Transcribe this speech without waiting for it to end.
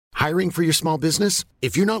Hiring for your small business?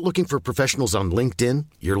 If you're not looking for professionals on LinkedIn,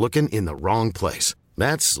 you're looking in the wrong place.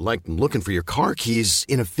 That's like looking for your car keys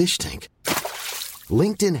in a fish tank.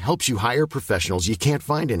 LinkedIn helps you hire professionals you can't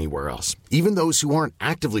find anywhere else, even those who aren't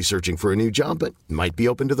actively searching for a new job but might be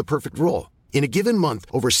open to the perfect role. In a given month,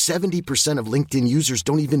 over 70% of LinkedIn users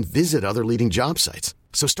don't even visit other leading job sites.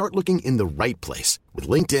 So start looking in the right place. With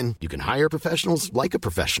LinkedIn, you can hire professionals like a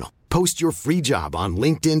professional. Post your free job on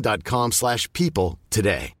linkedin.com/people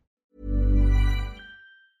today.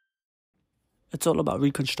 It's all about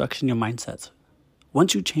reconstructing your mindset.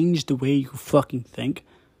 Once you change the way you fucking think,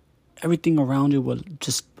 everything around you will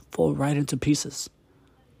just fall right into pieces.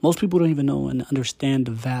 Most people don't even know and understand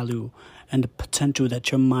the value and the potential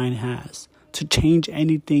that your mind has to change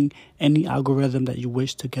anything, any algorithm that you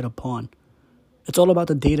wish to get upon. It's all about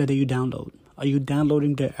the data that you download. Are you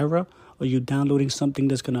downloading the error, or are you downloading something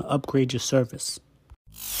that's going to upgrade your service?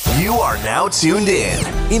 You are now tuned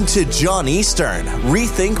into John Eastern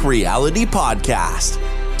Rethink Reality Podcast.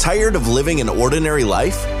 Tired of living an ordinary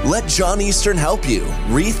life? Let John Eastern help you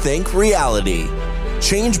rethink reality.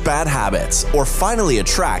 Change bad habits, or finally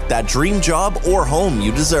attract that dream job or home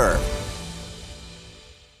you deserve.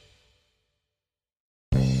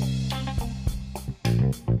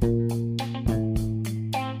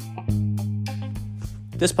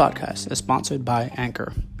 This podcast is sponsored by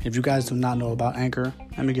Anchor. If you guys do not know about Anchor,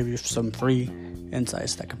 let me give you some free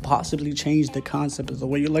insights that could possibly change the concept of the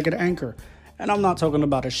way you look at Anchor. And I'm not talking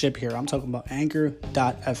about a ship here. I'm talking about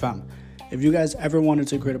Anchor.fm. If you guys ever wanted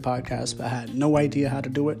to create a podcast but had no idea how to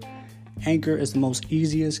do it, Anchor is the most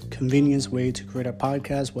easiest, convenience way to create a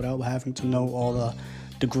podcast without having to know all the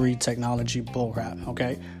degree technology bullcrap,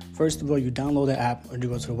 okay? First of all, you download the app or you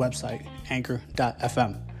go to the website,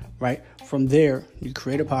 Anchor.fm. Right? From there, you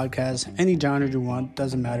create a podcast, any genre you want,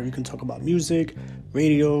 doesn't matter. You can talk about music,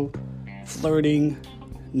 radio, flirting,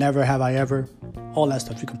 never have I ever, all that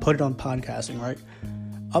stuff. You can put it on podcasting, right?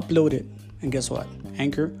 Upload it, and guess what?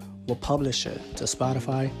 Anchor will publish it to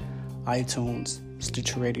Spotify, iTunes,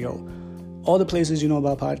 Stitcher Radio, all the places you know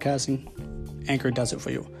about podcasting. Anchor does it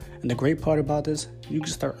for you. And the great part about this, you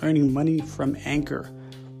can start earning money from Anchor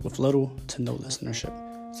with little to no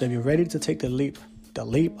listenership. So if you're ready to take the leap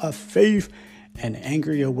of faith and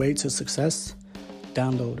anchor your way to success,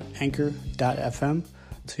 download Anchor.fm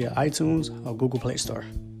to your iTunes or Google Play Store.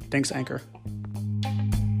 Thanks, Anchor.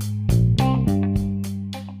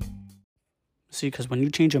 See, because when you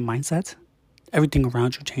change your mindset, everything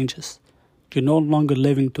around you changes. You're no longer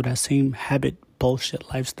living through that same habit bullshit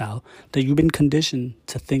lifestyle that you've been conditioned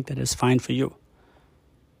to think that is fine for you.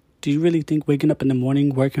 Do you really think waking up in the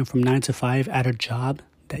morning, working from 9 to 5 at a job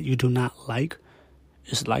that you do not like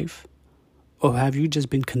is life? Or have you just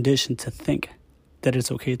been conditioned to think that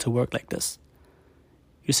it's okay to work like this?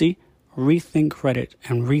 You see, Rethink Credit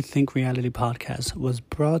and Rethink Reality podcast was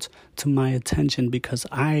brought to my attention because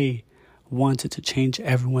I wanted to change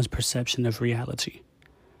everyone's perception of reality.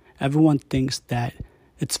 Everyone thinks that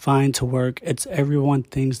it's fine to work. Everyone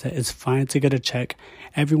thinks that it's fine to get a check.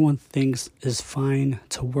 Everyone thinks it's fine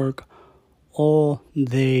to work all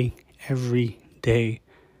day, every day.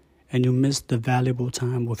 And you miss the valuable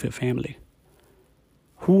time with your family.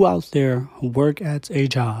 Who out there works at a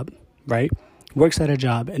job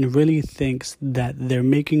and really thinks that they're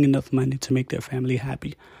making enough money to make their family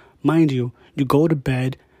happy? Mind you, you go to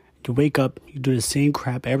bed, you wake up, you do the same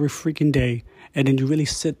crap every freaking day, and then you really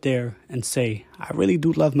sit there and say, I really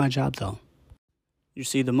do love my job though. You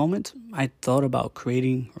see, the moment I thought about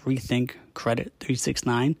creating Rethink Credit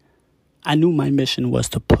 369, I knew my mission was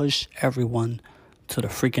to push everyone to the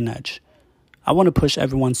freaking edge. I want to push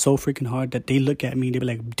everyone so freaking hard that they look at me and they be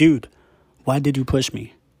like, dude, why did you push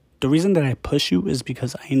me? The reason that I push you is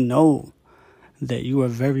because I know that you are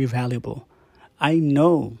very valuable. I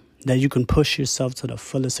know that you can push yourself to the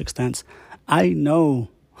fullest extent. I know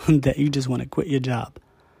that you just want to quit your job.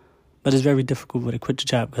 But it's very difficult to quit your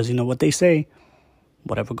job because you know what they say,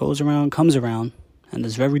 whatever goes around comes around. And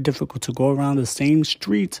it's very difficult to go around the same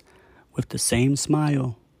street with the same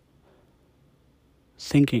smile,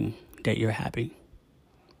 thinking that you're happy.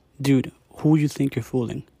 Dude, who you think you're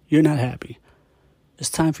fooling? You're not happy. It's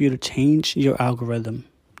time for you to change your algorithm,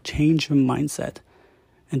 change your mindset,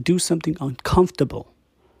 and do something uncomfortable.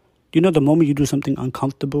 You know the moment you do something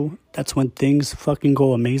uncomfortable, that's when things fucking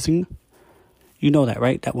go amazing? You know that,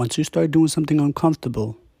 right? That once you start doing something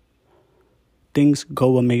uncomfortable, things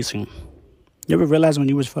go amazing. You ever realize when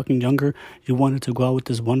you was fucking younger, you wanted to go out with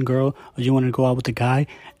this one girl, or you wanted to go out with a guy,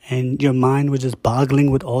 and your mind was just boggling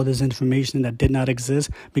with all this information that did not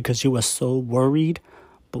exist because you were so worried?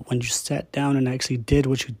 But when you sat down and actually did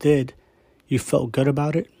what you did, you felt good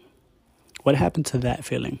about it? What happened to that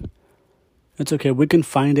feeling? It's okay. We can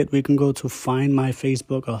find it. We can go to find my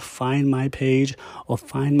Facebook or find my page or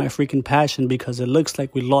find my freaking passion because it looks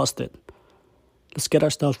like we lost it. Let's get our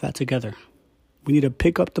stuff back together. We need to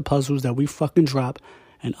pick up the puzzles that we fucking drop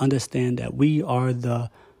and understand that we are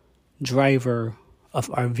the driver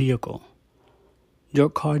of our vehicle. Your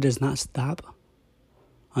car does not stop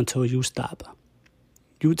until you stop.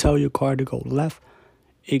 You tell your car to go left,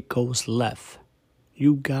 it goes left.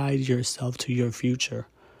 You guide yourself to your future.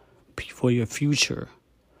 For your future,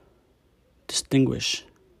 distinguish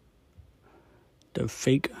the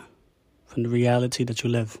fake from the reality that you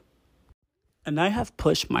live. And I have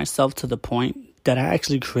pushed myself to the point that I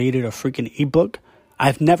actually created a freaking ebook.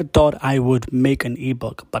 I've never thought I would make an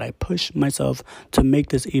ebook, but I pushed myself to make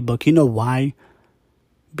this ebook. You know why?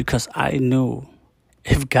 Because I knew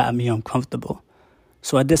it got me uncomfortable.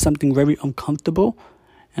 So I did something very uncomfortable,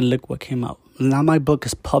 and look what came out. Now my book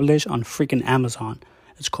is published on freaking Amazon.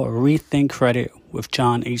 It's called Rethink Credit with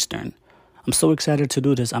John Eastern. I'm so excited to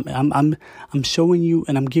do this. I'm showing you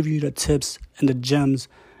and I'm giving you the tips and the gems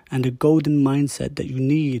and the golden mindset that you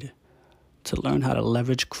need to learn how to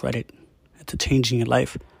leverage credit into changing your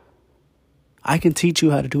life. I can teach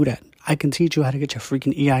you how to do that. I can teach you how to get your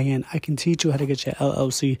freaking EIN. I can teach you how to get your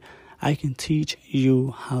LLC. I can teach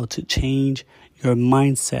you how to change your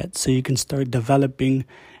mindset so you can start developing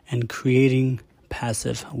and creating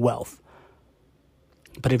passive wealth.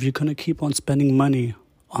 But if you're going to keep on spending money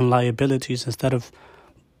on liabilities instead of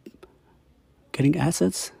getting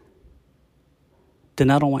assets,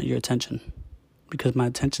 then I don't want your attention. Because my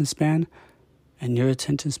attention span and your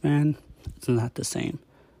attention span is not the same.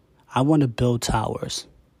 I want to build towers.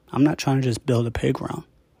 I'm not trying to just build a playground.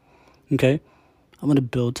 Okay? I want to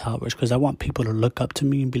build towers because I want people to look up to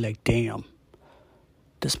me and be like, damn,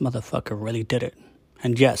 this motherfucker really did it.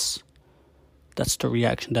 And yes, that's the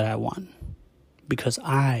reaction that I want. Because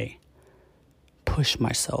I push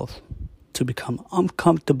myself to become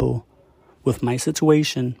uncomfortable with my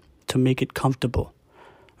situation to make it comfortable.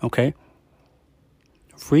 Okay?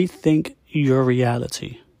 Rethink your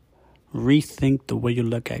reality. Rethink the way you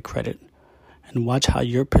look at credit. And watch how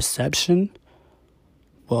your perception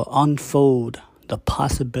will unfold the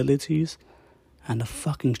possibilities and the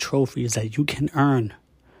fucking trophies that you can earn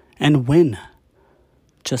and win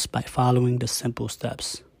just by following the simple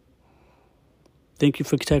steps. Thank you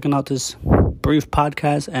for checking out this brief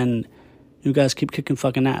podcast, and you guys keep kicking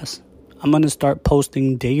fucking ass. I'm going to start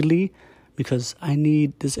posting daily because I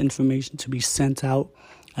need this information to be sent out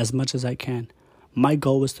as much as I can. My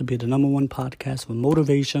goal is to be the #1 podcast for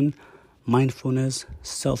motivation, mindfulness,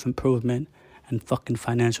 self-improvement, and fucking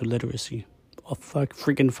financial literacy. Or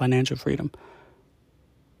freaking financial freedom.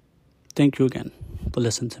 Thank you again for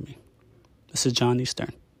listening to me. This is John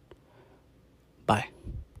Eastern. Bye.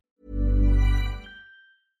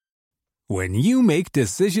 When you make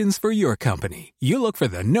decisions for your company, you look for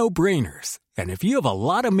the no-brainers. And if you have a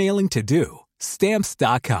lot of mailing to do,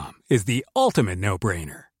 Stamps.com is the ultimate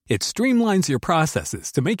no-brainer. It streamlines your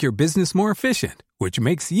processes to make your business more efficient, which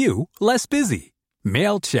makes you less busy.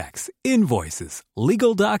 Mail checks, invoices,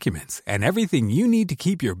 legal documents, and everything you need to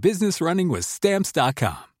keep your business running with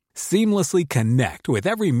Stamps.com. Seamlessly connect with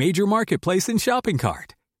every major marketplace and shopping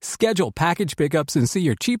cart. Schedule package pickups and see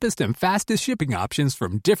your cheapest and fastest shipping options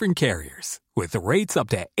from different carriers, with rates up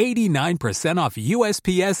to 89% off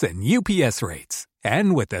USPS and UPS rates.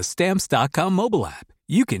 And with the Stamps.com mobile app,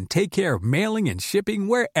 you can take care of mailing and shipping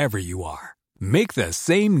wherever you are. Make the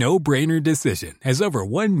same no-brainer decision as over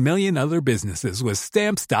 1 million other businesses with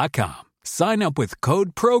Stamps.com. Sign up with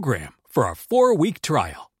code PROGRAM for a 4-week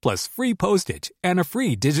trial, plus free postage and a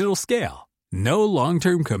free digital scale. No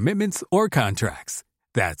long-term commitments or contracts.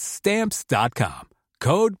 That's Stamps.com.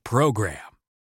 Code PROGRAM.